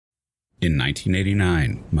In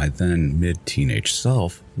 1989, my then mid-teenage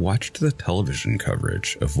self watched the television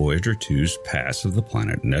coverage of Voyager 2's pass of the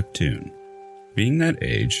planet Neptune. Being that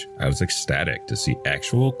age, I was ecstatic to see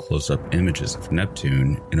actual close-up images of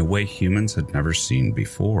Neptune in a way humans had never seen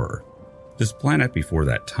before. This planet before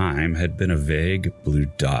that time had been a vague blue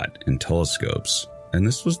dot in telescopes, and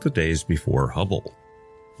this was the days before Hubble.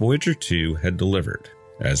 Voyager 2 had delivered,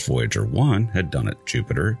 as Voyager 1 had done at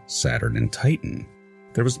Jupiter, Saturn, and Titan.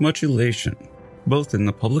 There was much elation, both in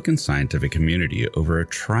the public and scientific community, over a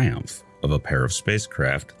triumph of a pair of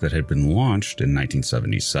spacecraft that had been launched in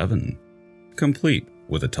 1977, complete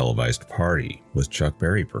with a televised party with Chuck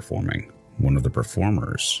Berry performing, one of the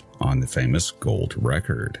performers on the famous gold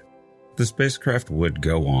record. The spacecraft would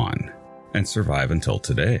go on and survive until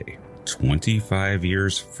today, 25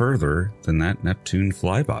 years further than that Neptune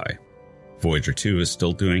flyby. Voyager 2 is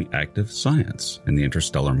still doing active science in the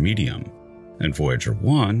interstellar medium, and Voyager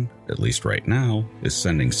 1, at least right now, is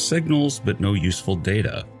sending signals but no useful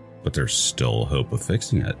data, but there's still hope of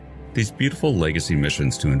fixing it. These beautiful legacy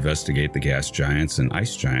missions to investigate the gas giants and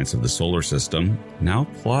ice giants of the solar system now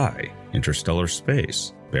ply interstellar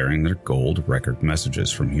space, bearing their gold record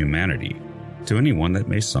messages from humanity to anyone that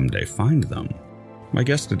may someday find them. My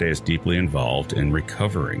guest today is deeply involved in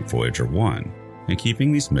recovering Voyager 1 and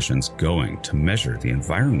keeping these missions going to measure the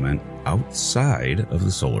environment outside of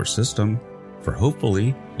the solar system for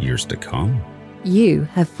hopefully years to come. You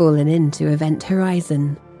have fallen into Event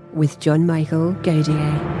Horizon with John Michael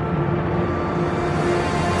Gaudier.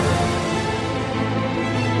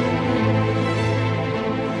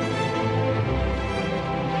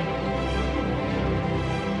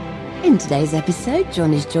 In today's episode,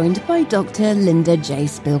 John is joined by Dr. Linda J.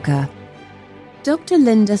 Spilker. Dr.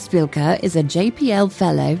 Linda Spilker is a JPL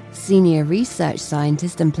Fellow, Senior Research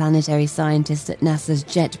Scientist and Planetary Scientist at NASA's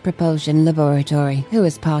Jet Propulsion Laboratory, who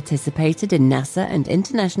has participated in NASA and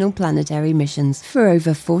international planetary missions for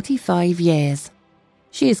over 45 years.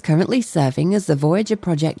 She is currently serving as the Voyager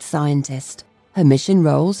Project Scientist. Her mission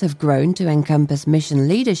roles have grown to encompass mission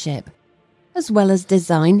leadership, as well as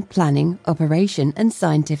design, planning, operation, and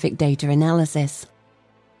scientific data analysis.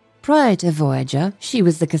 Prior to Voyager, she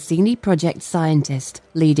was the Cassini Project Scientist,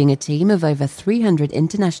 leading a team of over 300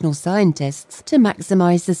 international scientists to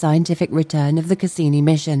maximize the scientific return of the Cassini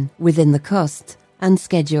mission within the cost and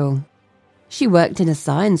schedule. She worked in a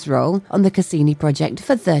science role on the Cassini project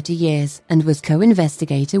for 30 years and was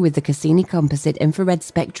co-investigator with the Cassini Composite Infrared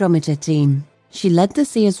Spectrometer team. She led the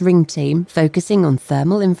Sears Ring team, focusing on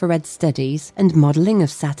thermal infrared studies and modeling of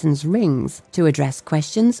Saturn's rings to address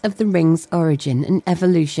questions of the ring's origin and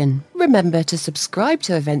evolution. Remember to subscribe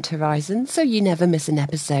to Event Horizon so you never miss an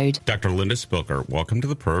episode. Dr. Linda Spilker, welcome to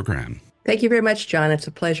the program. Thank you very much, John. It's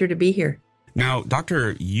a pleasure to be here. Now,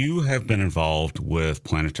 Doctor, you have been involved with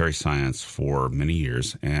planetary science for many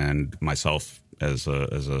years, and myself as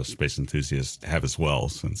a space enthusiast have as well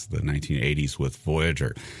since the 1980s with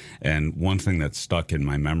Voyager. And one thing that stuck in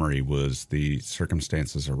my memory was the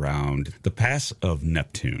circumstances around the pass of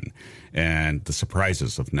Neptune and the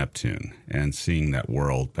surprises of Neptune, and seeing that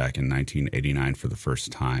world back in 1989 for the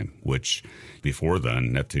first time, which before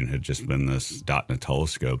then, Neptune had just been this dot in a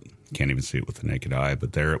telescope. Can't even see it with the naked eye,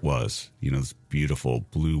 but there it was, this beautiful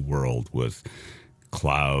blue world with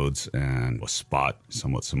clouds and a spot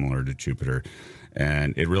somewhat similar to Jupiter.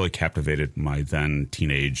 And it really captivated my then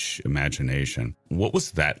teenage imagination. What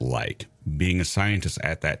was that like, being a scientist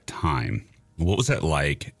at that time? What was that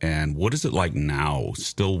like, and what is it like now,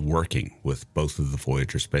 still working with both of the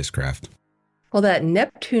Voyager spacecraft? Well, that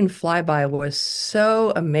Neptune flyby was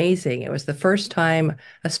so amazing. It was the first time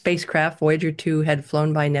a spacecraft, Voyager 2, had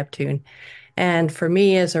flown by Neptune. And for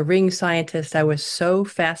me, as a ring scientist, I was so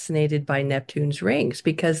fascinated by Neptune's rings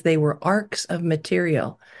because they were arcs of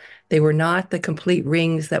material. They were not the complete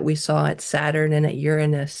rings that we saw at Saturn and at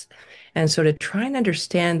Uranus. And so to try and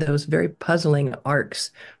understand those very puzzling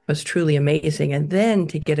arcs was truly amazing. And then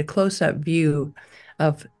to get a close-up view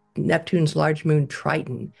of Neptune's large moon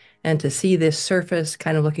Triton, and to see this surface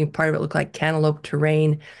kind of looking, part of it looked like cantaloupe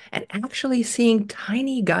terrain, and actually seeing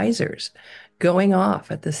tiny geysers going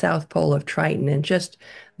off at the south pole of Triton, and just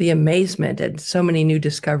the amazement and so many new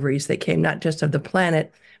discoveries that came not just of the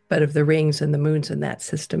planet, but of the rings and the moons in that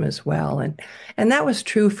system as well. And that was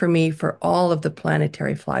true for me for all of the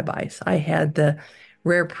planetary flybys. I had the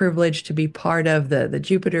rare privilege to be part of the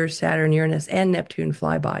Jupiter, Saturn, Uranus, and Neptune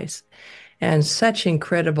flybys. And such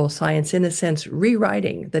incredible science, in a sense,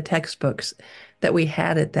 rewriting the textbooks that we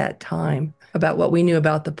had at that time about what we knew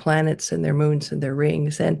about the planets and their moons and their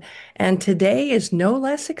rings. And today is no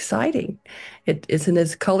less exciting. It isn't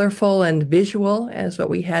as colorful and visual as what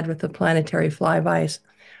we had with the planetary flybys,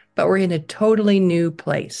 but we're in a totally new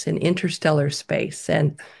place in interstellar space.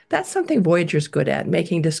 And that's something Voyager's good at,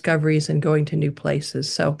 making discoveries and going to new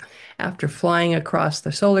places. So after flying across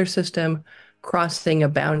the solar system, crossing a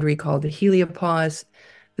boundary called the heliopause,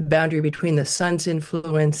 the boundary between the sun's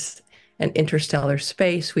influence and interstellar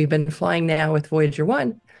space, we've been flying now with Voyager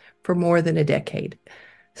 1 for more than a decade,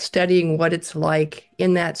 studying what it's like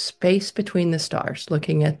in that space between the stars,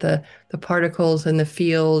 looking at the particles and the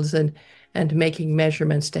fields and making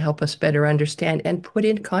measurements to help us better understand and put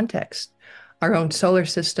in context our own solar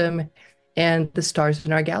system and the stars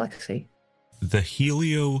in our galaxy. The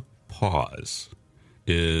heliopause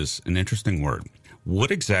is an interesting word.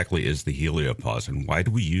 What exactly is the heliopause, and why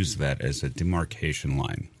do we use that as a demarcation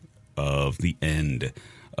line of the end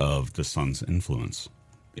of the sun's influence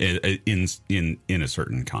in a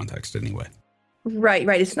certain context anyway? Right,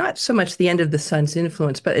 right. It's not so much the end of the sun's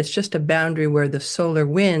influence, but it's just a boundary where the solar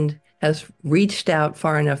wind has reached out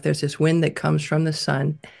far enough. There's this wind that comes from the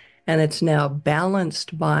sun, and it's now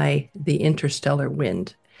balanced by the interstellar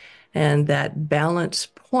wind. And that balance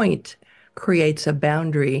point creates a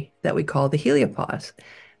boundary that we call the heliopause.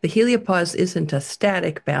 The heliopause isn't a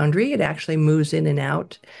static boundary. It actually moves in and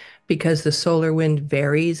out because the solar wind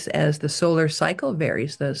varies as the solar cycle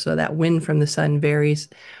varies. So that wind from the sun varies,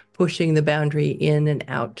 pushing the boundary in and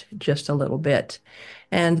out just a little bit.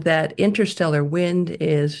 And that interstellar wind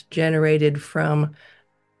is generated from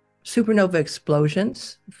supernova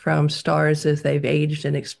explosions from stars as they've aged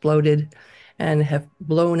and exploded and have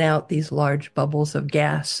blown out these large bubbles of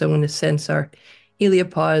gas. So in a sense, our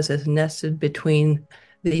heliopause is nested between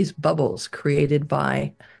these bubbles created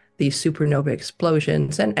by these supernova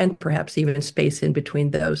explosions and perhaps even space in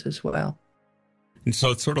between those as well. And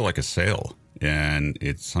so it's sort of like a sail, and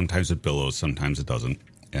sometimes it billows, sometimes it doesn't,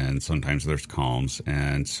 and sometimes there's calms.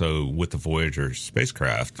 And so with the Voyager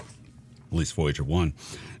spacecraft, at least Voyager 1,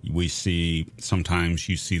 we see sometimes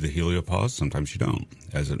you see the heliopause, sometimes you don't,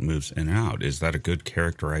 as it moves in and out. Is that a good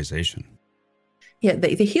characterization? Yeah,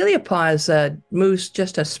 the heliopause moves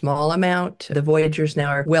just a small amount. The Voyagers now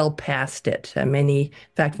are well past it. In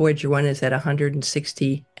fact, Voyager 1 is at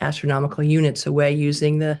 160 astronomical units away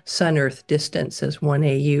using the Sun-Earth distance as 1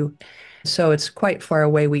 AU. So it's quite far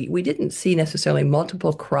away. We didn't see necessarily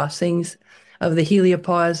multiple crossings of the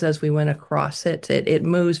heliopause as we went across it. It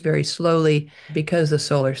moves very slowly because the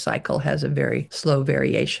solar cycle has a very slow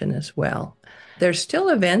variation as well. There's still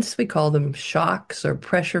events, we call them shocks or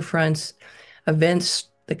pressure fronts, events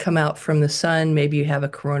that come out from the sun. Maybe you have a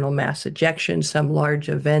coronal mass ejection, some large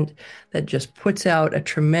event that just puts out a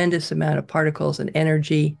tremendous amount of particles and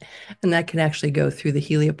energy, and that can actually go through the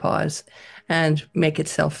heliopause and make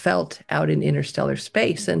itself felt out in interstellar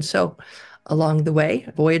space. And so along the way,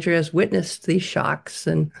 Voyager has witnessed these shocks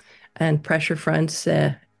and pressure fronts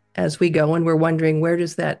as we go, and we're wondering, where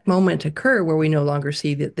does that moment occur where we no longer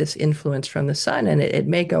see this influence from the sun? And it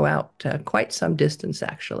may go out quite some distance,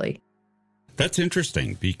 actually. That's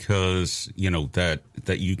interesting because, that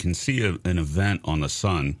you can see an event on the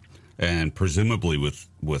sun, and presumably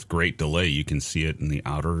with great delay, you can see it in the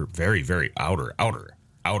outer, very, very outer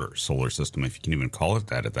solar system, if you can even call it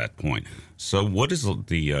that at that point. So what is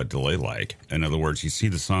the delay like? In other words, you see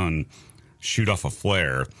the sun shoot off a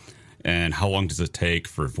flare, and how long does it take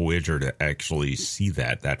for Voyager to actually see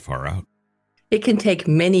that far out? It can take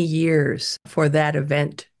many years for that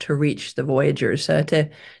event to reach the Voyagers. To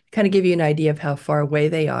kind of give you an idea of how far away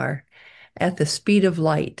they are, at the speed of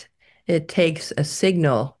light, it takes a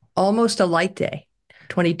signal, almost a light day,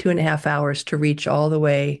 22 and a half hours to reach all the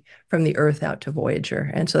way from the Earth out to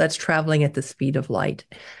Voyager. And so that's traveling at the speed of light.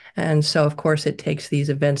 And so, of course, it takes these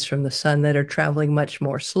events from the sun that are traveling much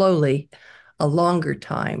more slowly, a longer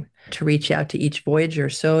time to reach out to each Voyager.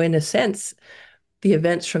 So in a sense, the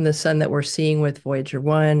events from the sun that we're seeing with Voyager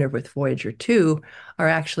 1 or with Voyager 2 are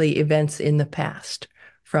actually events in the past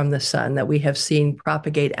from the sun that we have seen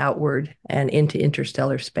propagate outward and into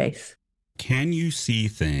interstellar space. Can you see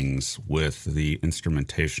things with the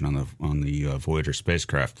instrumentation on the Voyager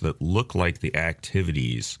spacecraft that look like the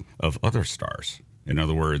activities of other stars? In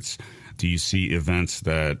other words, do you see events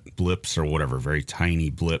blips or whatever, very tiny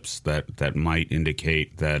blips that might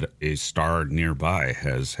indicate that a star nearby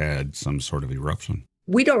has had some sort of eruption?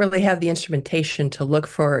 We don't really have the instrumentation to look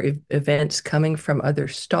for events coming from other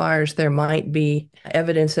stars. There might be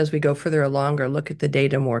evidence as we go further along or look at the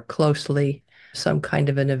data more closely, some kind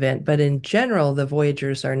of an event. But in general, the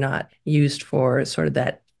Voyagers are not used for sort of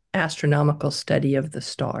that astronomical study of the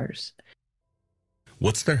stars.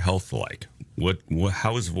 What's their health like?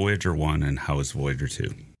 How is Voyager 1 and how is Voyager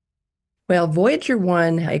 2? Well, Voyager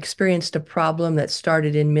 1 experienced a problem that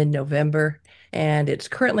started in mid-November, and it's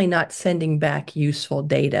currently not sending back useful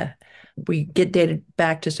data. We get data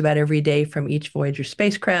back just about every day from each Voyager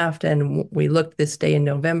spacecraft, and we looked this day in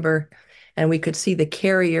November, and we could see the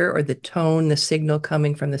carrier or the tone, the signal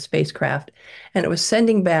coming from the spacecraft, and it was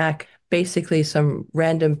sending back basically some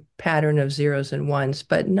random pattern of zeros and ones,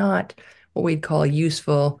 but not what we'd call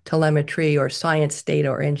useful telemetry or science data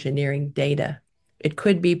or engineering data. It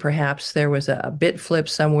could be perhaps there was a bit flip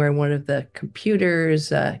somewhere in one of the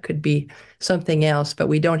computers, could be something else, but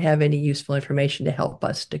we don't have any useful information to help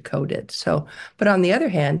us decode it. So, but on the other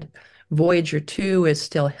hand, Voyager 2 is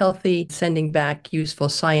still healthy, sending back useful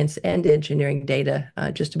science and engineering data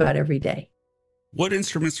just about every day. What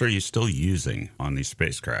instruments are you still using on these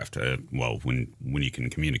spacecraft? When you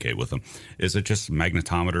can communicate with them, is it just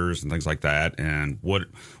magnetometers and things like that? And what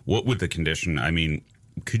would the condition? I mean,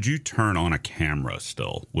 could you turn on a camera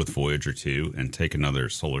still with Voyager 2 and take another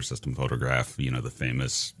solar system photograph? You know, the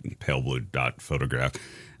famous pale blue dot photograph.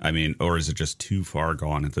 I mean, or is it just too far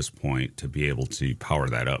gone at this point to be able to power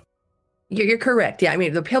that up? You're correct. Yeah, I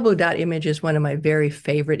mean, the pale blue dot image is one of my very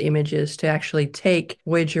favorite images to actually take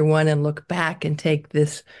Voyager 1 and look back and take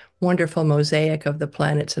this wonderful mosaic of the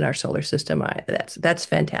planets in our solar system. That's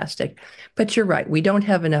fantastic. But you're right, we don't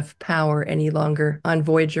have enough power any longer on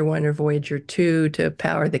Voyager 1 or Voyager 2 to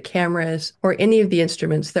power the cameras or any of the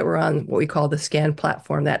instruments that were on what we call the SCAN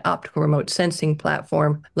platform, that optical remote sensing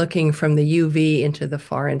platform, looking from the UV into the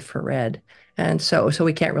far infrared. And so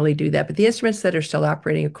we can't really do that. But the instruments that are still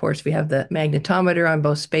operating, of course, we have the magnetometer on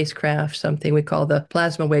both spacecraft, something we call the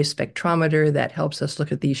plasma wave spectrometer that helps us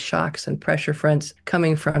look at these shocks and pressure fronts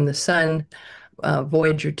coming from the sun.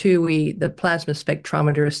 Voyager 2, the plasma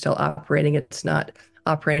spectrometer is still operating. It's not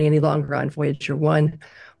operating any longer on Voyager 1.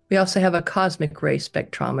 We also have a cosmic ray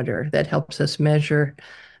spectrometer that helps us measure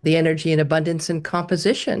the energy and abundance and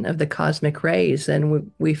composition of the cosmic rays.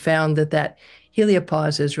 And we found that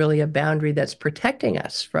heliopause is really a boundary that's protecting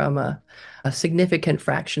us from a significant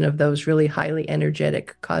fraction of those really highly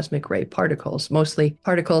energetic cosmic ray particles, mostly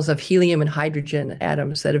particles of helium and hydrogen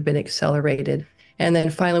atoms that have been accelerated. And then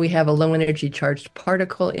finally, we have a low energy charged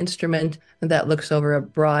particle instrument that looks over a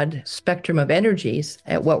broad spectrum of energies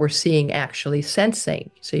at what we're seeing actually sensing.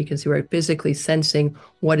 So you can see we're physically sensing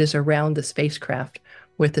what is around the spacecraft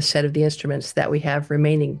with the set of the instruments that we have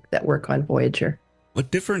remaining that work on Voyager. A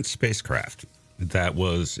different spacecraft that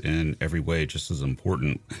was in every way just as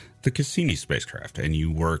important, the Cassini spacecraft, and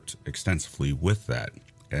you worked extensively with that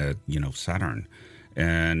at, Saturn.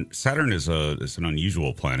 And Saturn is an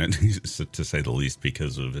unusual planet, to say the least,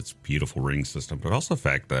 because of its beautiful ring system, but also the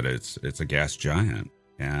fact that it's a gas giant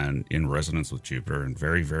and in resonance with Jupiter and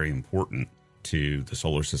very, very important to the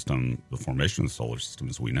solar system, the formation of the solar system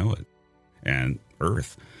as we know it, and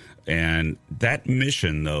Earth. And that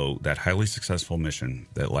mission, though, that highly successful mission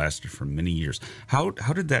that lasted for many years, how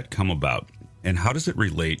did that come about? And how does it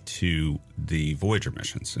relate to the Voyager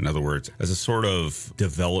missions? In other words, as a sort of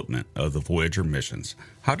development of the Voyager missions,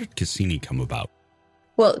 how did Cassini come about?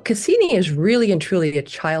 Well, Cassini is really and truly a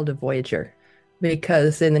child of Voyager,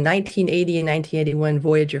 because in the 1980 and 1981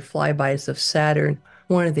 Voyager flybys of Saturn,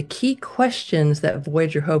 one of the key questions that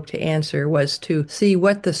Voyager hoped to answer was to see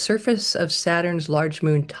what the surface of Saturn's large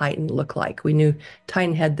moon Titan looked like. We knew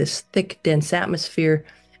Titan had this thick, dense atmosphere.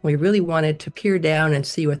 We really wanted to peer down and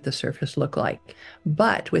see what the surface looked like.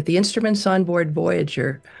 But with the instruments on board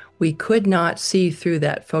Voyager, we could not see through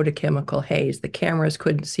that photochemical haze. The cameras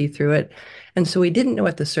couldn't see through it. And so we didn't know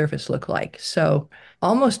what the surface looked like. So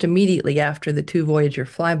almost immediately after the two Voyager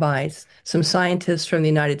flybys, some scientists from the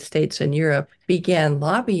United States and Europe began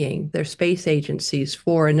lobbying their space agencies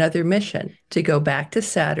for another mission to go back to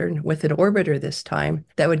Saturn with an orbiter this time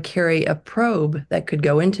that would carry a probe that could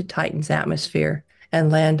go into Titan's atmosphere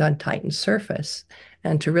and land on Titan's surface,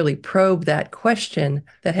 and to really probe that question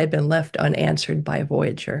that had been left unanswered by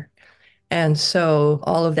Voyager. And so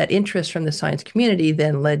all of that interest from the science community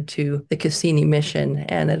then led to the Cassini mission,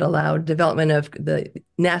 and it allowed development of the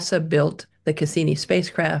NASA built the Cassini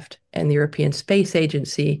spacecraft, and the European Space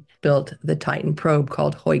Agency built the Titan probe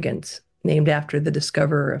called Huygens, named after the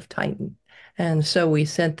discoverer of Titan. And so we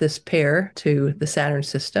sent this pair to the Saturn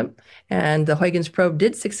system, and the Huygens probe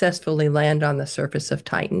did successfully land on the surface of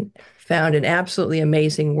Titan, found an absolutely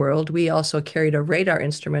amazing world. We also carried a radar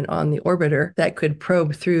instrument on the orbiter that could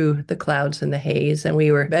probe through the clouds and the haze, and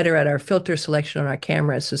we were better at our filter selection on our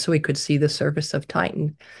cameras so we could see the surface of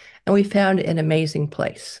Titan. And we found an amazing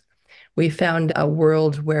place. We found a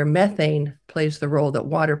world where methane plays the role that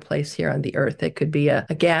water plays here on the Earth. It could be a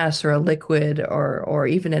gas or a liquid or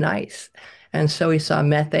even an ice. And so we saw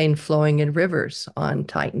methane flowing in rivers on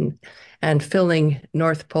Titan. and filling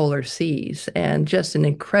North Polar seas, and just an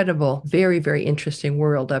incredible, very, very interesting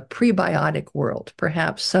world, a prebiotic world,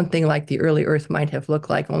 perhaps something like the early Earth might have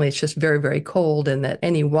looked like, only it's just very, very cold, and that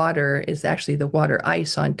any water is actually the water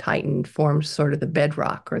ice on Titan forms sort of the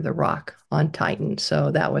bedrock or the rock on Titan.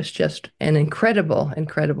 So that was just an incredible,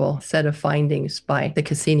 incredible set of findings by the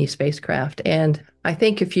Cassini spacecraft. And I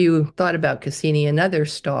think if you thought about Cassini, another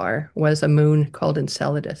star was a moon called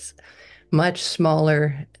Enceladus, much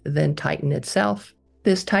smaller than Titan itself.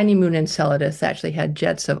 This tiny moon Enceladus actually had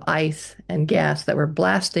jets of ice and gas that were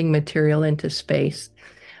blasting material into space.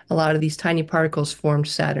 A lot of these tiny particles formed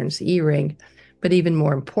Saturn's E-ring. But even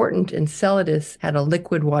more important, Enceladus had a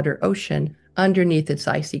liquid water ocean underneath its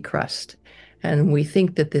icy crust. And we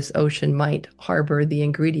think that this ocean might harbor the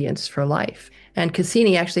ingredients for life. And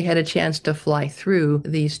Cassini actually had a chance to fly through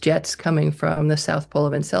these jets coming from the south pole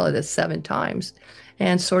of Enceladus 7 times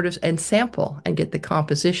and sample and get the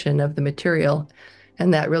composition of the material.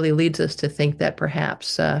 And that really leads us to think that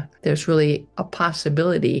perhaps there's really a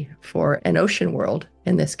possibility for an ocean world,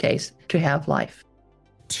 in this case, to have life.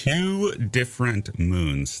 2 different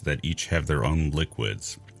moons that each have their own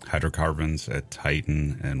liquids, hydrocarbons at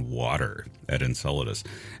Titan and water at Enceladus.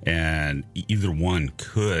 And either one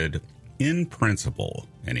could, in principle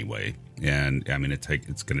anyway, and I mean, it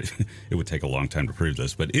would take a long time to prove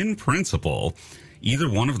this, but in principle, either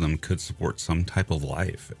one of them could support some type of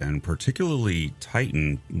life, and particularly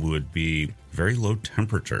Titan would be very low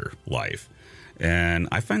temperature life. And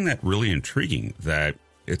I find that really intriguing, that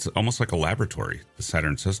it's almost like a laboratory, the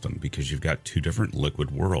Saturn system, because you've got 2 different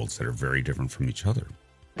liquid worlds that are very different from each other.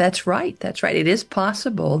 That's right. That's right. It is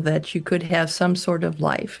possible that you could have some sort of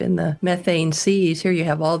life in the methane seas. Here you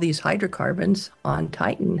have all these hydrocarbons on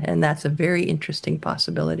Titan, and that's a very interesting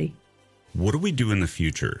possibility. What do we do in the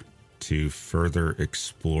future to further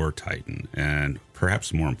explore Titan? And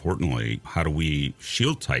perhaps more importantly, how do we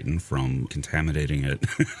shield Titan from contaminating it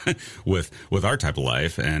with our type of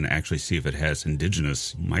life and actually see if it has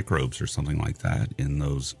indigenous microbes or something like that in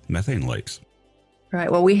those methane lakes? Right.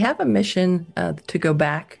 Well, we have a mission to go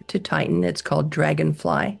back to Titan. It's called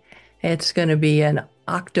Dragonfly. It's going to be an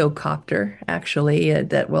octocopter, actually,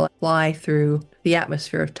 that will fly through the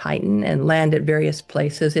atmosphere of Titan and land at various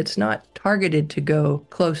places. It's not targeted to go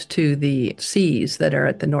close to the seas that are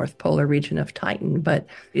at the North Polar region of Titan, but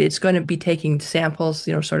it's going to be taking samples,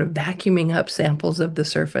 sort of vacuuming up samples of the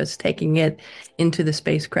surface, taking it into the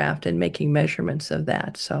spacecraft and making measurements of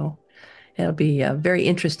that. So it'll be a very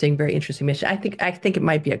interesting mission. I think it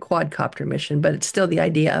might be a quadcopter mission, but it's still the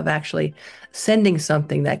idea of actually sending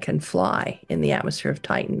something that can fly in the atmosphere of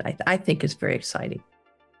Titan. I think is very exciting.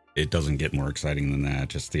 It doesn't get more exciting than that.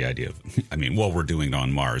 Just the idea of, we're doing it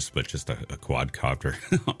on Mars, but just a quadcopter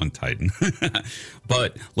on Titan.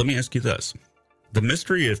 But let me ask you this. The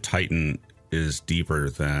mystery of Titan is deeper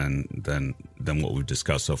than what we've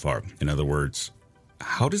discussed so far. In other words,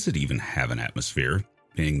 how does it even have an atmosphere?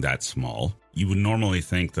 Being that small, you would normally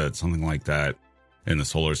think that something like that in the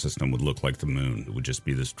solar system would look like the moon. It would just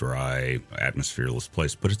be this dry, atmosphereless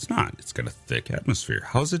place, but it's not. It's got a thick atmosphere.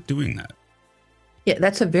 How is it doing that? Yeah,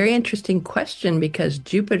 that's a very interesting question, because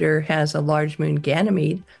Jupiter has a large moon,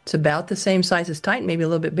 Ganymede. It's about the same size as Titan, maybe a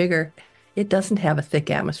little bit bigger. It doesn't have a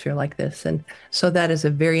thick atmosphere like this. And so that is a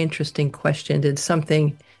very interesting question. Did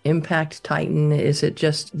something impact Titan? Is it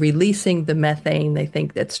just releasing the methane they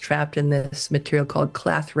think that's trapped in this material called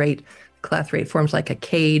clathrate? Clathrate forms like a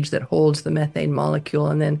cage that holds the methane molecule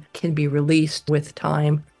and then can be released with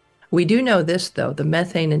time. We do know this, though. The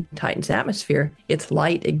methane in Titan's atmosphere, it's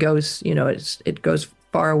light. It goes, it goes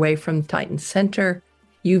far away from Titan's center.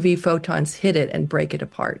 UV photons hit it and break it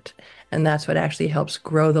apart. And that's what actually helps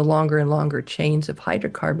grow the longer and longer chains of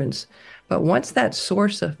hydrocarbons. But once that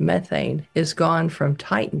source of methane is gone from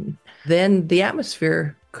Titan, then the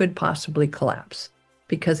atmosphere could possibly collapse,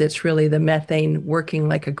 because it's really the methane working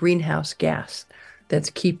like a greenhouse gas that's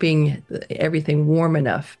keeping everything warm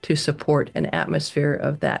enough to support an atmosphere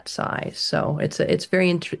of that size. So it's a very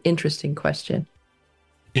interesting question.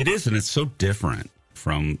 It is, and it's so different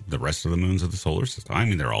from the rest of the moons of the solar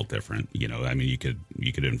system. They're all different. You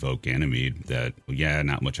could invoke Ganymede, that,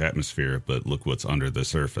 not much atmosphere, but look what's under the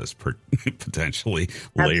surface, potentially.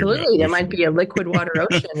 Absolutely. There might be a liquid water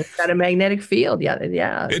ocean. It's got a magnetic field.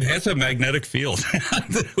 Yeah. It has a magnetic field.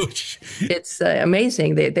 It's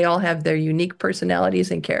amazing. They all have their unique personalities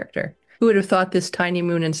and character. Who would have thought this tiny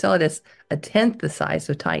moon Enceladus, a tenth the size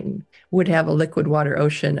of Titan, would have a liquid water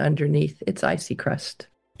ocean underneath its icy crust?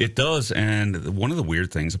 It does, and one of the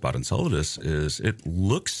weird things about Enceladus is it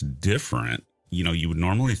looks different. You would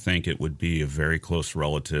normally think it would be a very close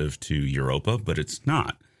relative to Europa, but it's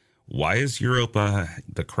not. Why is Europa,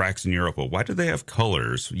 the cracks in Europa, why do they have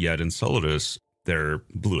colors, yet Enceladus, they're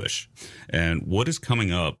bluish? And what is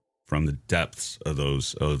coming up from the depths of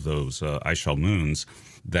those ice shell moons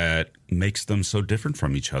that makes them so different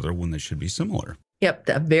from each other when they should be similar? Yep,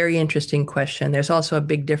 a very interesting question. There's also a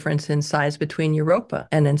big difference in size between Europa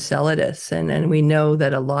and Enceladus. And we know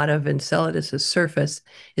that a lot of Enceladus's surface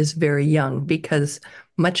is very young because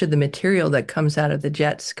much of the material that comes out of the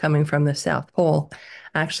jets coming from the South Pole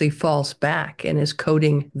actually falls back and is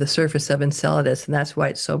coating the surface of Enceladus. And that's why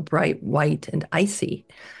it's so bright white and icy.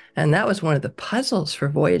 And that was one of the puzzles for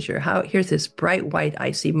Voyager. Here's this bright white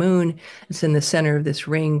icy moon. It's in the center of this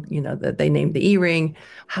ring, that they named the E-ring.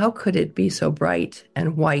 How could it be so bright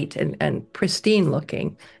and white and pristine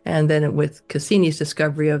looking? And then with Cassini's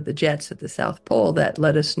discovery of the jets at the South Pole, that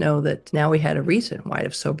let us know that now we had a reason why it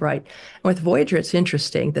was so bright. And with Voyager, it's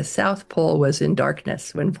interesting. The South Pole was in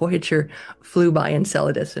darkness when Voyager flew by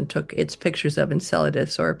Enceladus and took its pictures of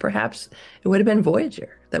Enceladus, or perhaps it would have been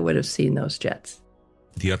Voyager that would have seen those jets.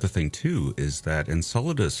 The other thing, too, is that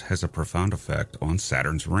Enceladus has a profound effect on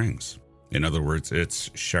Saturn's rings. In other words,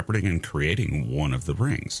 it's shepherding and creating one of the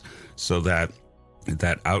rings. So that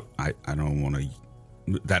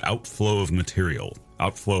outflow of material,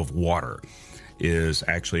 outflow of water, is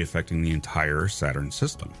actually affecting the entire Saturn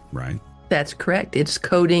system, right? That's correct. It's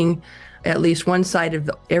coating at least one side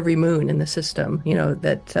of every moon in the system,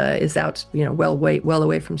 that is out, well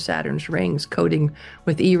away from Saturn's rings, coating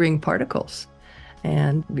with E-ring particles.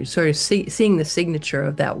 And you're sort of seeing the signature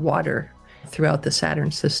of that water throughout the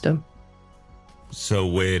Saturn system. So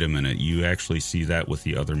wait a minute, you actually see that with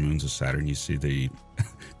the other moons of Saturn? You see the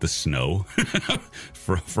snow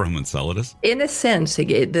from Enceladus? In a sense,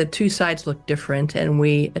 the two sides look different, and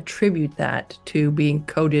we attribute that to being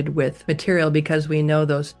coated with material because we know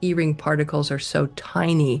those E-ring particles are so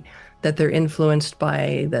tiny that they're influenced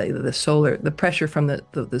by the pressure from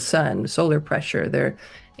the sun, solar pressure. They're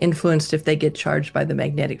influenced if they get charged by the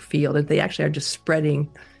magnetic field, and they actually are just spreading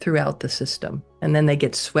throughout the system. And then they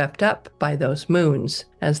get swept up by those moons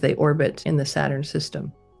as they orbit in the Saturn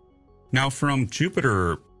system. Now, from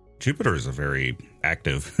Jupiter is a very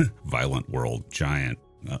active, violent world, giant,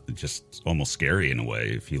 just almost scary in a way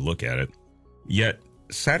if you look at it. Yet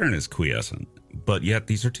Saturn is quiescent, but yet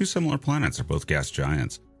these are two similar planets. They're both gas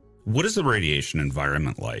giants. What is the radiation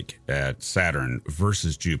environment like at Saturn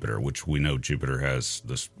versus Jupiter, which we know Jupiter has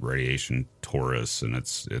this radiation torus, and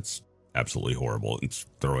it's absolutely horrible. It's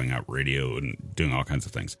throwing out radio and doing all kinds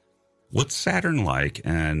of things. What's Saturn like?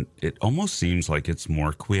 And it almost seems like it's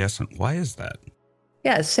more quiescent. Why is that?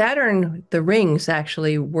 Yeah, Saturn, the rings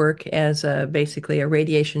actually work as basically a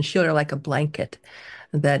radiation shield, or like a blanket,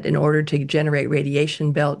 that in order to generate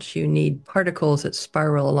radiation belts, you need particles that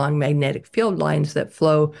spiral along magnetic field lines that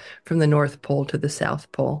flow from the North Pole to the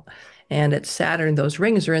South Pole. And at Saturn, those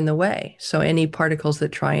rings are in the way. So any particles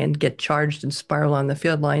that try and get charged and spiral on the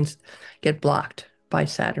field lines get blocked by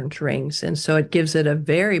Saturn's rings. And so it gives it a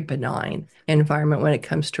very benign environment when it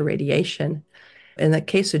comes to radiation. In the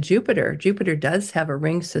case of Jupiter, Jupiter does have a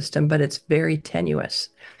ring system, but it's very tenuous.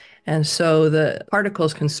 And so the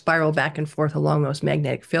particles can spiral back and forth along those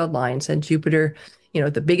magnetic field lines. And Jupiter,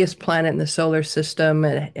 the biggest planet in the solar system,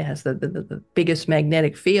 it has the biggest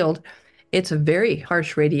magnetic field. It's a very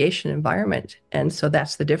harsh radiation environment. And so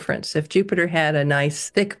that's the difference. If Jupiter had a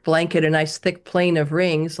nice thick blanket, a nice thick plane of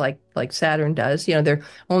rings like Saturn does, they're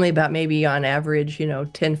only about maybe on average,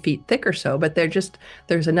 10 feet thick or so, but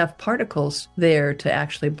there's enough particles there to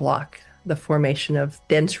actually block the formation of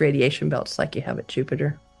dense radiation belts like you have at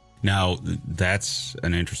Jupiter. Now, that's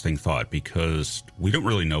an interesting thought because we don't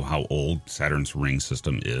really know how old Saturn's ring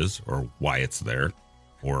system is or why it's there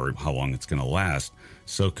or how long it's going to last.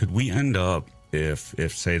 So could we end up, if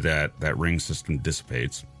say that ring system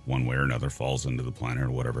dissipates one way or another, falls into the planet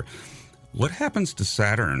or whatever, what happens to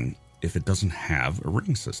Saturn if it doesn't have a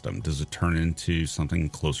ring system? Does it turn into something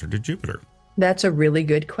closer to Jupiter? That's a really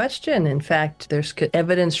good question. In fact, there's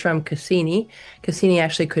evidence from Cassini. Cassini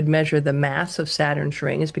actually could measure the mass of Saturn's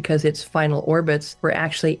rings because its final orbits were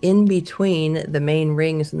actually in between the main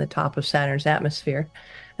rings and the top of Saturn's atmosphere.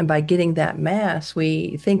 And by getting that mass,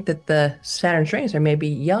 we think that the Saturn's rings are maybe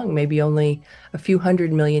young, maybe only a few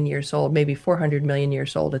 100 million years old, maybe 400 million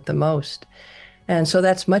years old at the most. And so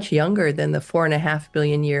that's much younger than the 4.5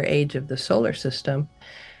 billion year age of the solar system.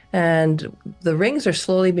 And the rings are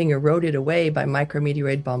slowly being eroded away by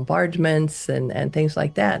micrometeoroid bombardments and things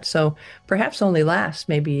like that. So perhaps only last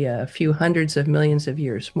maybe a few hundreds of millions of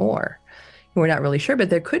years more. We're not really sure, but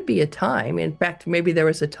there could be a time. In fact, maybe there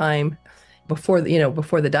was a time before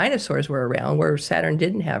the dinosaurs were around where Saturn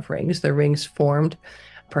didn't have rings. The rings formed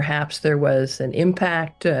Perhaps there was an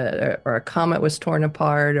impact or a comet was torn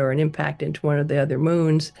apart or an impact into one of the other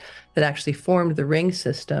moons that actually formed the ring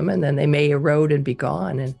system, and then they may erode and be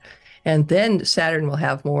gone. And then Saturn will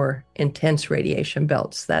have more intense radiation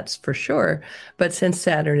belts, that's for sure. But since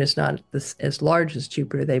Saturn is not as large as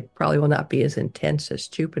Jupiter, they probably will not be as intense as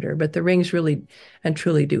Jupiter. But the rings really and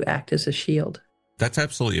truly do act as a shield. That's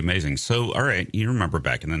absolutely amazing. So, all right, you remember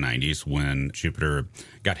back in the 90s when Jupiter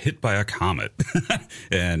got hit by a comet,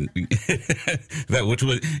 and that which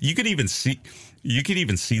was you could even see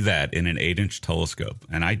that in an 8-inch telescope,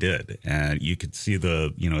 and I did, and you could see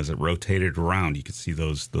as it rotated around, you could see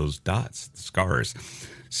those dots, the scars.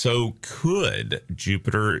 So, could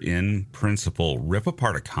Jupiter, in principle, rip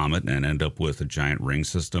apart a comet and end up with a giant ring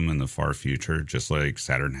system in the far future, just like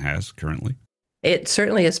Saturn has currently? It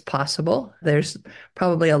certainly is possible. There's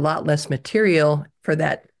probably a lot less material for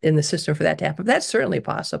that in the system for that to happen. But that's certainly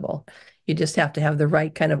possible. You just have to have the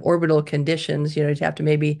right kind of orbital conditions. You have to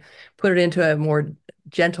maybe put it into a more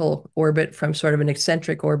gentle orbit from sort of an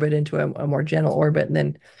eccentric orbit into a more gentle orbit, and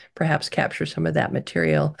then perhaps capture some of that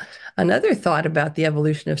material. Another thought about the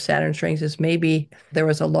evolution of Saturn's rings is maybe there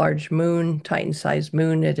was a large moon, Titan-sized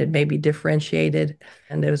moon. It had maybe differentiated,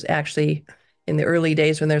 and it was actually in the early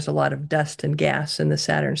days when there's a lot of dust and gas in the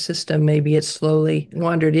Saturn system, maybe it slowly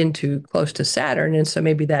wandered into close to Saturn. And so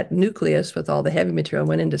maybe that nucleus with all the heavy material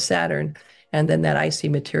went into Saturn, and then that icy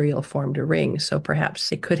material formed a ring. So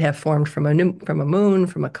perhaps it could have formed from a moon,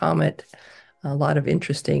 from a comet, a lot of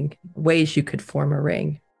interesting ways you could form a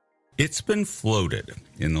ring. It's been floated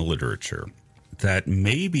in the literature that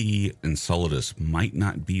maybe Enceladus might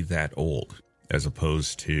not be that old, as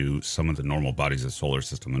opposed to some of the normal bodies of the solar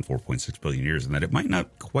system in 4.6 billion years, and that it might not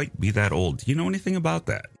quite be that old. Do you know anything about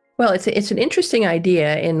that? Well, it's an interesting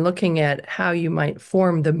idea in looking at how you might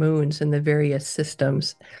form the moons in the various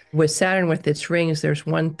systems. With Saturn with its rings, there's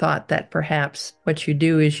one thought that perhaps what you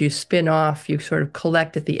do is you spin off, you sort of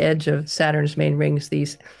collect at the edge of Saturn's main rings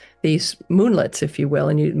these moonlets, if you will,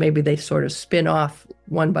 and maybe they sort of spin off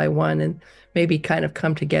one by one and maybe kind of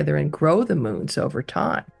come together and grow the moons over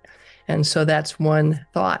time. And so that's one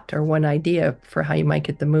thought or one idea for how you might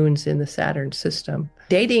get the moons in the Saturn system.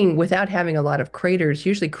 Dating without having a lot of craters,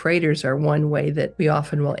 usually craters are one way that we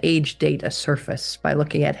often will age date a surface by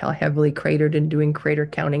looking at how heavily cratered and doing crater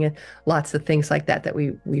counting and lots of things like that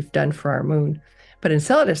we've done for our moon. But in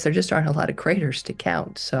Enceladus, there just aren't a lot of craters to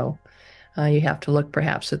count. So you have to look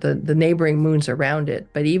perhaps at the neighboring moons around it.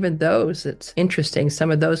 But even those, it's interesting.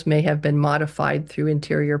 Some of those may have been modified through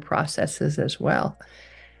interior processes as well.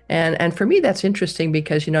 And for me, that's interesting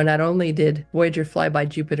because, not only did Voyager fly by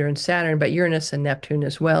Jupiter and Saturn, but Uranus and Neptune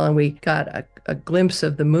as well. And we got a glimpse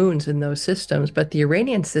of the moons in those systems. But the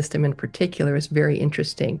Uranian system in particular is very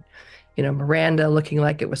interesting. Miranda looking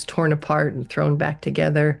like it was torn apart and thrown back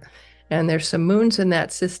together. And there's some moons in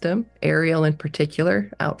that system, Ariel in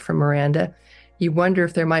particular, out from Miranda. You wonder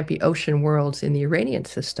if there might be ocean worlds in the Uranian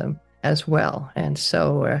system as well. And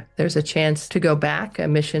so there's a chance to go back. A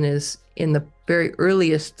mission is in the very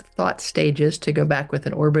earliest thought stages to go back with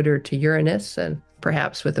an orbiter to Uranus and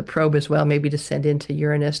perhaps with a probe as well, maybe to send into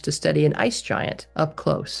Uranus to study an ice giant up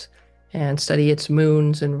close and study its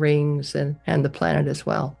moons and rings and the planet as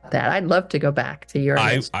well. I'd love to go back to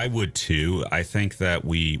Uranus. I would too. I think that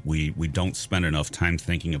we don't spend enough time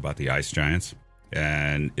thinking about the ice giants.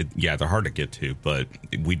 And they're hard to get to, but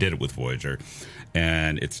we did it with Voyager.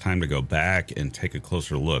 And it's time to go back and take a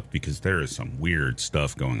closer look because there is some weird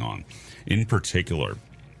stuff going on. In particular,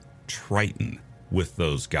 Triton with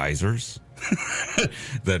those geysers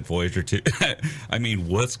that Voyager 2. I mean,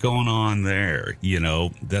 what's going on there?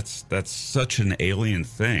 That's such an alien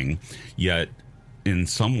thing, yet in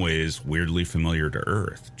some ways weirdly familiar to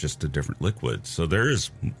Earth, just a different liquid. So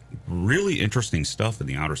there's really interesting stuff in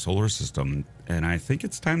the outer solar system, and I think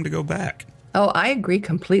it's time to go back. Oh, I agree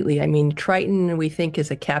completely. I mean, Triton, we think,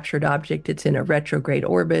 is a captured object. It's in a retrograde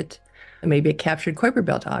orbit, maybe a captured Kuiper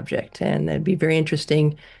Belt object. And it'd be very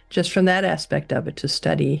interesting just from that aspect of it to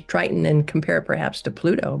study Triton and compare it perhaps to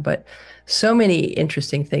Pluto. But so many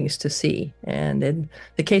interesting things to see. And in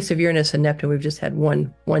the case of Uranus and Neptune, we've just had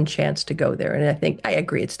one chance to go there. And I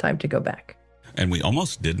agree, it's time to go back. And we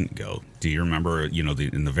almost didn't go. Do you remember,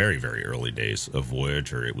 in the very, very early days of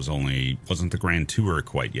Voyager, it wasn't the grand tour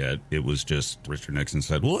quite yet. It was just Richard Nixon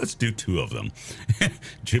said, well, let's do 2 of them,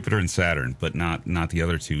 Jupiter and Saturn, but not the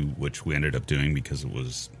other 2, which we ended up doing because it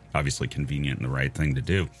was obviously convenient and the right thing to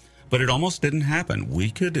do. But it almost didn't happen. We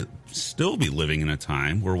could still be living in a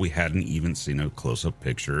time where we hadn't even seen a close-up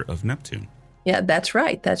picture of Neptune. Yeah, that's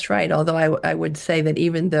right. That's right. Although I would say that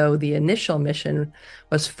even though the initial mission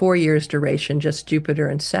was 4 years duration, just Jupiter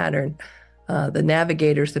and Saturn, The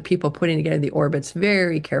navigators, the people putting together the orbits,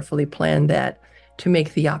 very carefully planned that to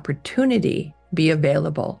make the opportunity be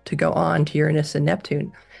available to go on to Uranus and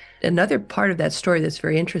Neptune. Another part of that story that's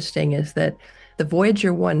very interesting is that the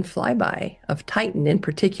Voyager 1 flyby of Titan in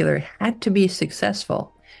particular had to be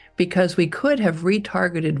successful because we could have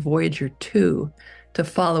retargeted Voyager 2 to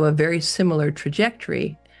follow a very similar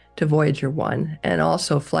trajectory to Voyager 1 and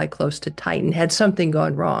also fly close to Titan had something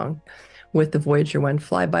gone wrong with the Voyager 1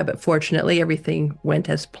 flyby. But fortunately, everything went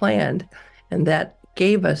as planned. And that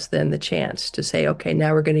gave us then the chance to say, okay,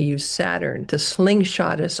 now we're going to use Saturn to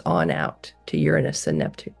slingshot us on out to Uranus and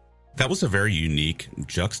Neptune. That was a very unique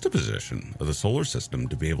juxtaposition of the solar system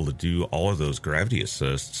to be able to do all of those gravity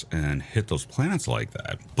assists and hit those planets like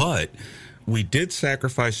that. But we did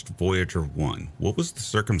sacrifice Voyager 1. What was the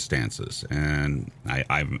circumstances? And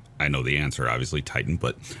I know the answer, obviously, Titan,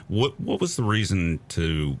 but what was the reason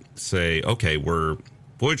to say, okay,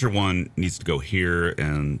 Voyager 1 needs to go here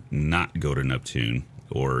and not go to Neptune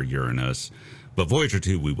or Uranus, but Voyager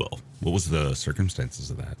 2 we will. What was the circumstances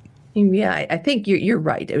of that? Yeah, I think you're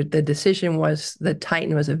right. The decision was that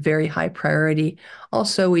Titan was a very high priority.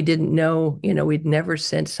 Also, we didn't know, we'd never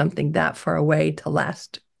sent something that far away to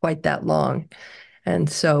last quite that long. And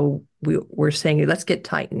so we're saying, let's get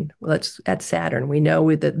Titan. At Saturn. We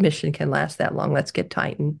know the mission can last that long. Let's get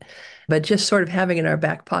Titan. But just sort of having in our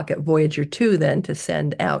back pocket Voyager 2 then to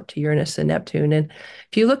send out to Uranus and Neptune. And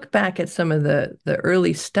if you look back at some of the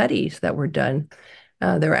early studies that were done,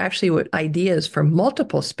 there were actually ideas for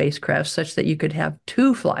multiple spacecraft such that you could have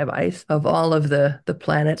 2 flybys of all of the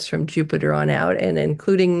planets from Jupiter on out, and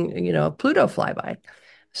including, a Pluto flyby.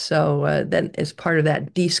 So then as part of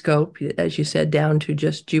that descope, as you said, down to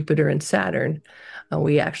just Jupiter and Saturn,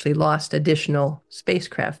 we actually lost additional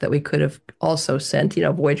spacecraft that we could have also sent,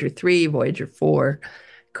 Voyager 3, Voyager 4,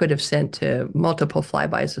 could have sent to multiple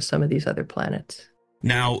flybys of some of these other planets.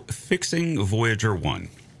 Now, fixing Voyager 1,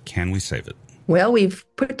 can we save it? Well, we've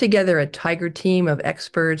put together a Tiger team of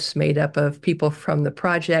experts made up of people from the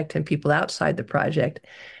project and people outside the project,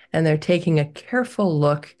 and they're taking a careful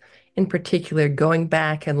look, in particular, going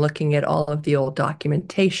back and looking at all of the old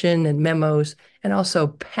documentation and memos, and also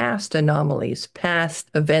past anomalies, past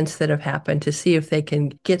events that have happened to see if they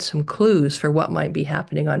can get some clues for what might be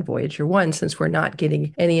happening on Voyager 1, since we're not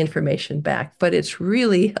getting any information back. But it's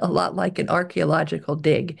really a lot like an archaeological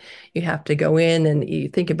dig. You have to go in and you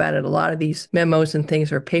think about it, a lot of these memos and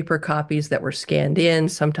things are paper copies that were scanned in.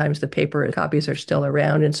 Sometimes the paper copies are still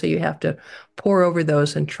around, and so you have to pore over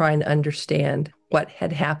those and try and understand what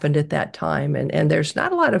had happened at that time. And there's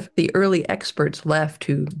not a lot of the early experts left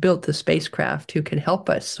who built the spacecraft who can help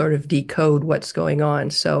us sort of decode what's going on.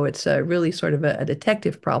 So it's really sort of a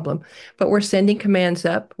detective problem. But we're sending commands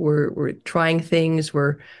up. We're trying things.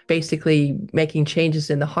 We're basically making changes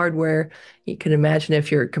in the hardware. You can imagine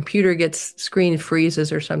if your computer gets screen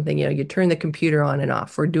freezes or something, you turn the computer on and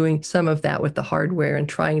off. We're doing some of that with the hardware and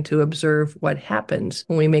trying to observe what happens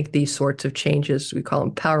when we make these sorts of changes. We call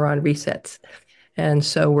them power on resets. And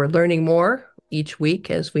so we're learning more each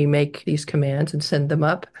week as we make these commands and send them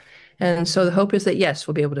up. And so the hope is that, yes,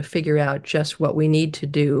 we'll be able to figure out just what we need to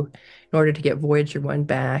do in order to get Voyager 1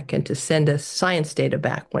 back and to send us science data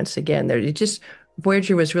back once again.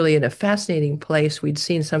 Voyager was really in a fascinating place. We'd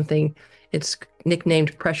seen something, it's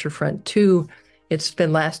nicknamed Pressure Front 2. It's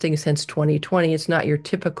been lasting since 2020. It's not your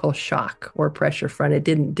typical shock or pressure front. It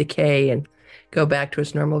didn't decay and go back to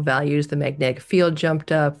its normal values. The magnetic field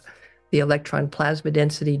jumped up. The electron plasma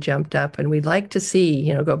density jumped up, and we'd like to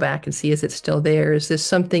see, go back and see, is it still there? Is this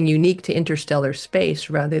something unique to interstellar space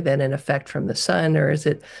rather than an effect from the sun, or is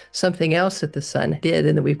it something else that the sun did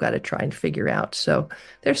and that we've got to try and figure out? So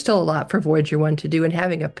there's still a lot for Voyager 1 to do, and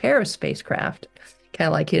having a pair of spacecraft, kind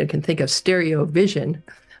of like, can think of stereo vision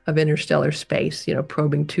of interstellar space,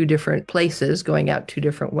 probing 2 different places, going out 2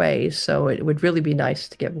 different ways. So it would really be nice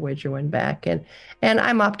to get Voyager 1 back. And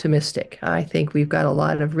I'm optimistic. I think we've got a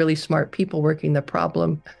lot of really smart people working the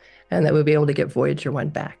problem, and that we'll be able to get Voyager 1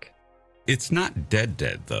 back. It's not dead,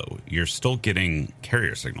 though. You're still getting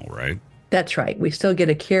carrier signal, right? That's right. We still get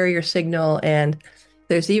a carrier signal, and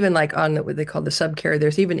there's even on what they call the subcarrier,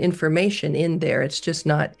 there's even information in there. It's just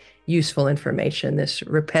not useful information, this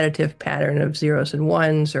repetitive pattern of zeros and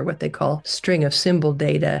ones, or what they call string of symbol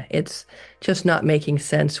data. It's just not making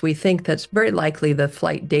sense. We think that's very likely the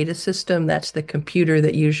flight data system. That's the computer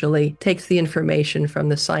that usually takes the information from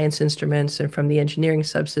the science instruments and from the engineering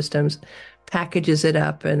subsystems, packages it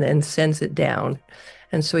up, and sends it down.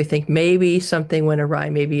 And so we think maybe something went awry,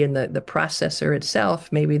 maybe in the processor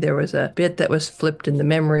itself. Maybe there was a bit that was flipped in the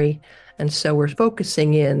memory. And so we're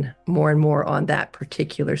focusing in more and more on that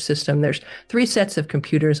particular system. There's three sets of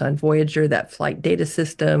computers on Voyager, that flight data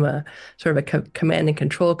system, sort of a command and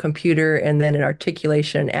control computer, and then an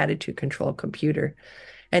articulation and attitude control computer.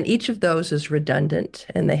 And each of those is redundant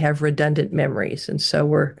and they have redundant memories. And so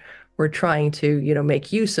we're trying to,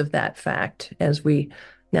 make use of that fact as we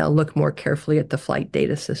now look more carefully at the flight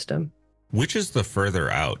data system. Which is the further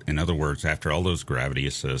out? In other words, after all those gravity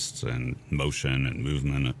assists and motion and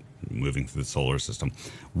movement, moving through the solar system,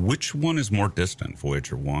 which one is more distant,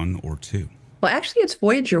 Voyager 1 or 2? Well, actually, it's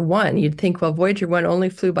Voyager 1. You'd think, well, Voyager 1 only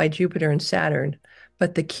flew by Jupiter and Saturn,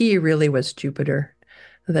 but the key really was Jupiter.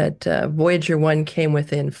 That Voyager 1 came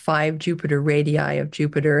within 5 Jupiter radii of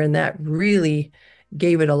Jupiter, and that really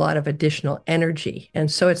gave it a lot of additional energy. And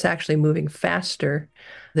so it's actually moving faster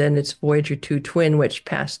than its Voyager 2 twin, which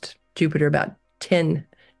passed Jupiter about 10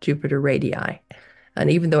 Jupiter radii. And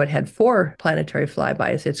even though it had 4 planetary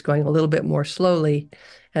flybys, it's going a little bit more slowly,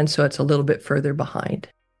 and so it's a little bit further behind.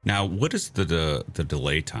 Now, what is the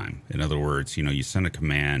delay time? In other words, you send a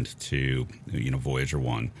command to, Voyager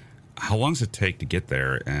 1. How long does it take to get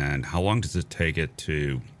there, and how long does it take it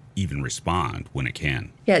to even respond when it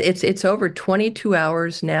can? Yeah, it's over 22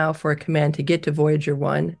 hours now for a command to get to Voyager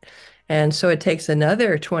 1. And so it takes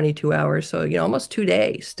another 22 hours, so almost 2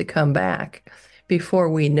 days to come back before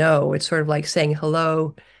we know. It's sort of like saying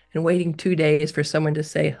hello and waiting 2 days for someone to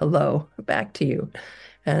say hello back to you.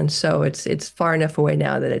 And so it's far enough away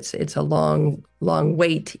now that it's a long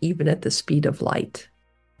wait, even at the speed of light.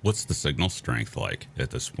 What's the signal strength like at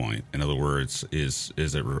this point? In other words, is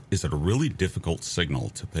it a really difficult signal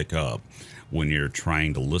to pick up when you're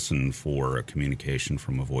trying to listen for a communication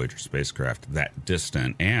from a Voyager spacecraft that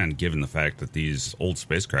distant, and given the fact that these old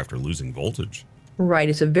spacecraft are losing voltage? Right.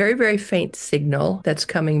 It's a very, very faint signal that's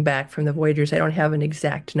coming back from the Voyagers. I don't have an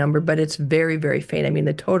exact number, but it's very, very faint. I mean,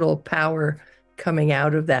 the total power coming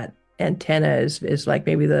out of that antenna is like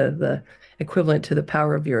maybe the equivalent to the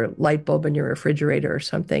power of your light bulb in your refrigerator or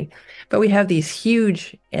something. But we have these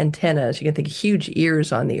huge antennas. You can think huge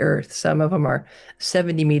ears on the Earth. Some of them are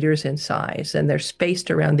 70 meters in size, and they're spaced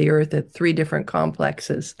around the Earth at 3 different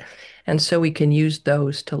complexes. And so we can use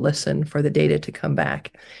those to listen for the data to come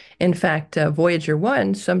back. In fact, Voyager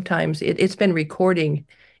 1, sometimes it's been recording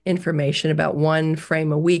information about 1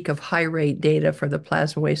 frame a week of high rate data for the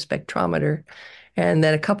plasma wave spectrometer. And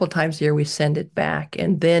then a couple times a year, we send it back.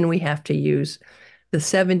 And then we have to use the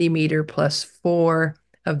 70 meter plus 4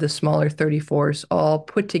 of the smaller 34s all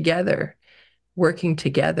put together, working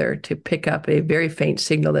together to pick up a very faint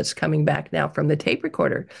signal that's coming back now from the tape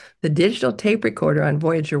recorder. The digital tape recorder on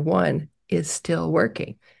Voyager 1 is still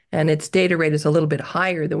working. And its data rate is a little bit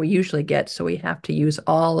higher than we usually get. So we have to use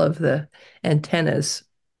all of the antennas,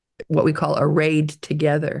 what we call arrayed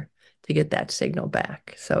together, to get that signal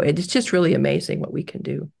back. So it's just really amazing what we can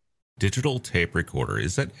do. Digital tape recorder,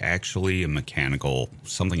 is that actually a mechanical,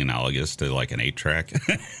 something analogous to like an 8-track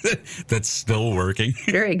that's still working?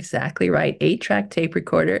 You're exactly right. 8-track tape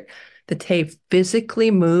recorder. The tape physically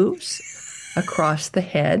moves across the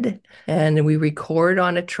head, and we record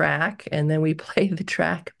on a track, and then we play the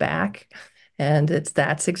track back. And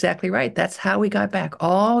that's exactly right. That's how we got back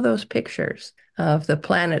all those pictures of the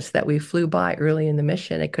planets that we flew by early in the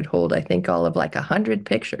mission. It could hold, I think, all of like 100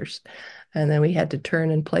 pictures. And then we had to turn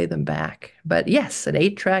and play them back. But yes, an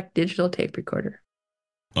 8-track digital tape recorder.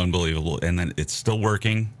 Unbelievable. And then it's still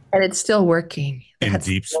working. And it's still working. In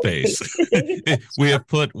deep space. The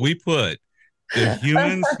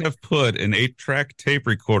humans have put an 8-track tape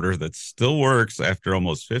recorder that still works after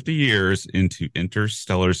almost 50 years into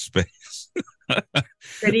interstellar space.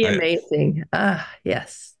 Pretty amazing.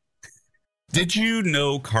 Yes. Did you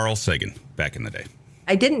know Carl Sagan back in the day?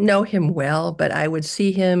 I didn't know him well, but I would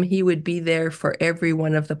see him. He would be there for every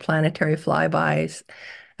one of the planetary flybys.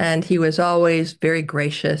 And he was always very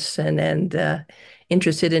gracious and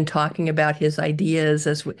interested in talking about his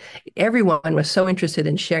ideas. Everyone was so interested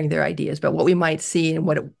in sharing their ideas about what we might see and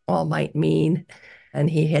what it all might mean. And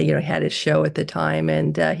he had his show at the time.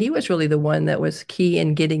 And he was really the one that was key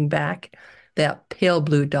in getting back that pale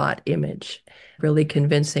blue dot image, really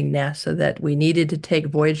convincing NASA that we needed to take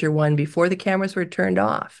Voyager 1 before the cameras were turned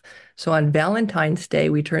off. So on Valentine's Day,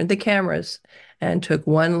 we turned the cameras and took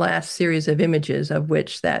one last series of images, of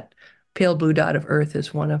which that pale blue dot of Earth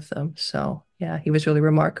is one of them. So yeah, he was really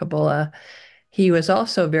remarkable. He was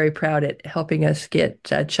also very proud at helping us get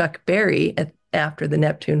Chuck Berry after the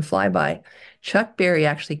Neptune flyby. Chuck Berry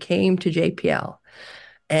actually came to JPL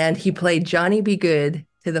and he played Johnny Be Good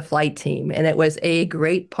to the flight team. And it was a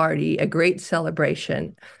great party, a great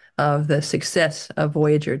celebration of the success of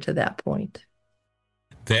Voyager to that point.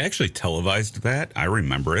 They actually televised that. I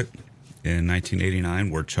remember it. in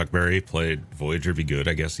 1989 where Chuck Berry played Voyager Be Good,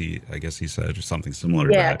 I guess he said, or something similar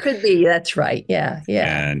to Yeah, that. could be. That's right. Yeah,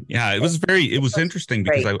 yeah. And yeah, it was interesting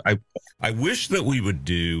because Great. I wish that we would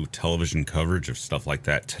do television coverage of stuff like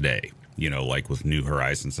that today. Like with New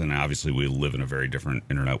Horizons, and obviously we live in a very different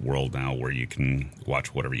internet world now where you can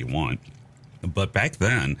watch whatever you want. But back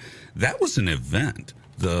then, that was an event.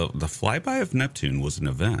 The flyby of Neptune was an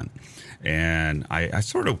event, and I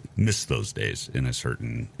sort of miss those days in a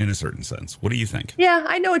certain sense. What do you think? Yeah,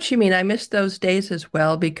 I know what you mean. I miss those days as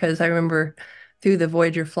well because I remember through the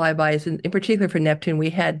Voyager flybys, and in particular for Neptune,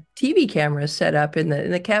 we had TV cameras set up in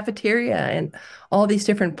the cafeteria and all these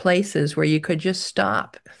different places where you could just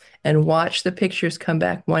stop and watch the pictures come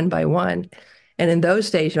back one by one. And in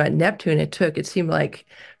those days, at Neptune, it seemed like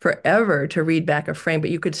forever to read back a frame,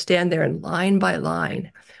 but you could stand there and line by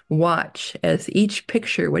line watch as each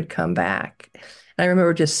picture would come back. And I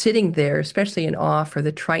remember just sitting there, especially in awe for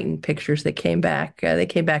the Triton pictures that came back. They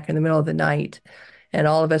came back in the middle of the night, and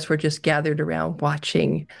all of us were just gathered around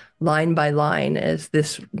watching line by line as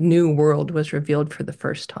this new world was revealed for the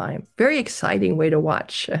first time. Very exciting way to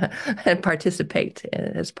watch and participate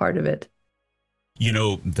as part of it.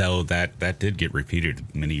 Though that did get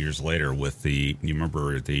repeated many years later with you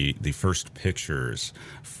remember the first pictures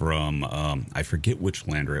from I forget which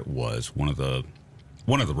lander it was, one of the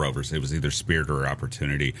rovers. It was either Spirit or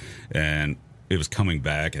Opportunity, and it was coming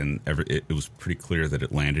back, and it was pretty clear that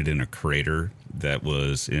it landed in a crater that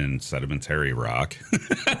was in sedimentary rock,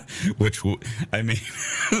 which I mean,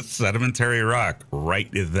 sedimentary rock right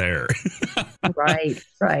there.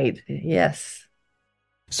 Right. Yes.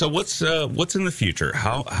 So what's in the future?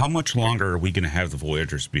 How much longer are we going to have the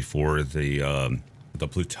Voyagers before the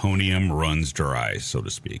plutonium runs dry, so to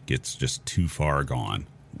speak? It's just too far gone.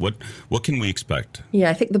 What can we expect? Yeah,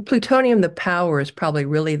 I think the plutonium, the power is probably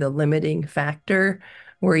really the limiting factor,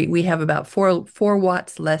 where we have about 4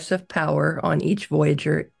 watts less of power on each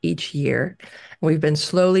Voyager each year. We've been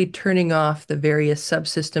slowly turning off the various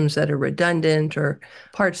subsystems that are redundant or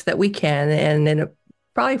parts that we can, and in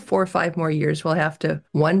probably 4 or 5 more years, we'll have to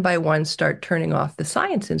one by one start turning off the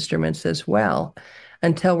science instruments as well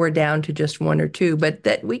until we're down to just 1 or 2, but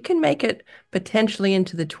that we can make it potentially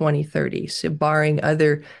into the 2030s, so barring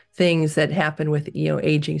other things that happen with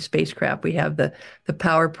aging spacecraft. We have the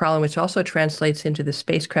power problem, which also translates into the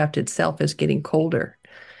spacecraft itself as getting colder.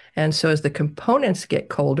 And so as the components get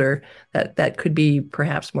colder, that could be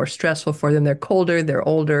perhaps more stressful for them. They're colder, they're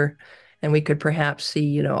older, and we could perhaps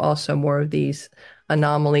see, also more of these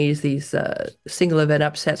anomalies, these single event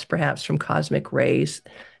upsets perhaps from cosmic rays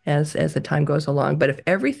as the time goes along. But if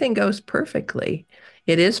everything goes perfectly,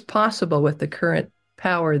 it is possible with the current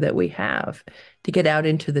power that we have to get out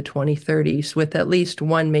into the 2030s with at least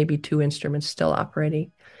 1, maybe 2 instruments still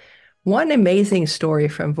operating. One amazing story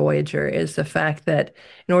from Voyager is the fact that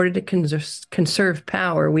in order to conserve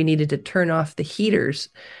power, we needed to turn off the heaters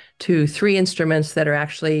to 3 instruments that are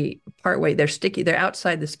actually partway. They're sticky. They're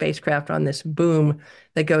outside the spacecraft on this boom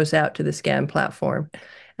that goes out to the scan platform.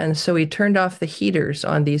 And so we turned off the heaters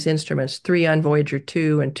on these instruments, 3 on Voyager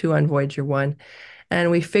 2 and 2 on Voyager 1. And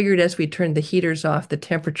we figured as we turned the heaters off, the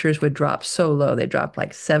temperatures would drop so low. They dropped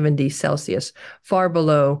like 70 Celsius, far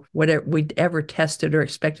below whatever we'd ever tested or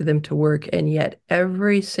expected them to work. And yet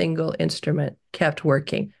every single instrument kept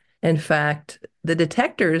working. In fact, the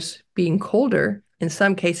detectors being colder, in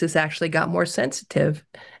some cases actually got more sensitive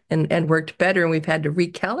and worked better. And we've had to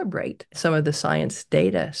recalibrate some of the science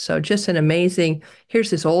data. So just an amazing, here's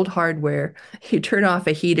this old hardware. You turn off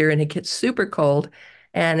a heater and it gets super cold,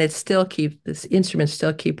 and this instruments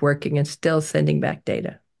still keep working and still sending back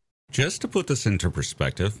data. Just to put this into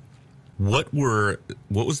perspective, what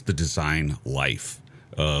was the design life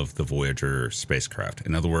of the Voyager spacecraft?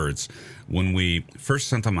 In other words, when we first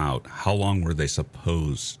sent them out, how long were they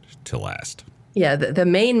supposed to last? Yeah, the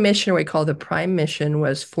main mission we call the prime mission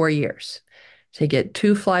was 4 years to get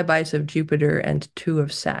 2 flybys of Jupiter and 2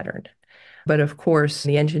 of Saturn. But of course,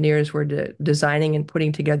 the engineers were designing and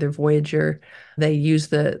putting together Voyager. They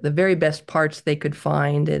used the very best parts they could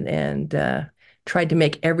find and tried to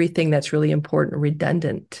make everything that's really important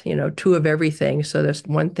redundant, 2 of everything. So if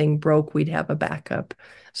one thing broke, we'd have a backup.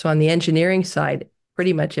 So on the engineering side,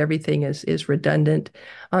 pretty much everything is redundant.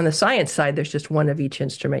 On the science side, there's just 1 of each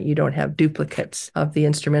instrument. You don't have duplicates of the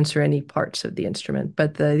instruments or any parts of the instrument.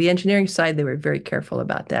 But the engineering side, they were very careful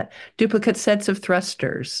about that. Duplicate sets of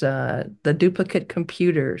thrusters, the duplicate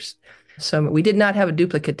computers. So we did not have a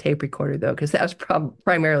duplicate tape recorder, though, because that was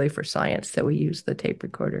primarily for science that we used the tape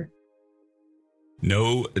recorder.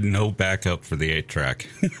 No backup for the 8-track.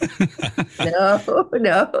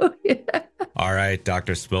 No. Yeah. All right,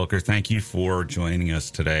 Dr. Spilker, thank you for joining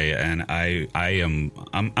us today. And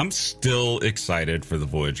I'm still excited for the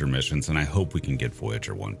Voyager missions, and I hope we can get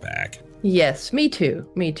Voyager 1 back. Yes, me too.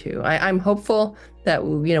 Me too. I'm hopeful that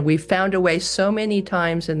we've found a way so many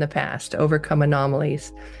times in the past to overcome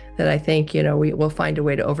anomalies that I think we will find a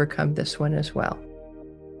way to overcome this one as well.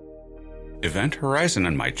 Event Horizon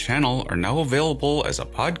and my channel are now available as a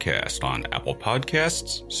podcast on Apple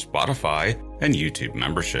Podcasts, Spotify, and YouTube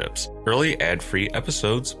memberships. Early ad-free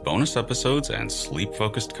episodes, bonus episodes, and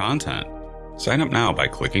sleep-focused content. Sign up now by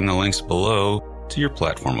clicking the links below to your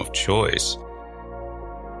platform of choice.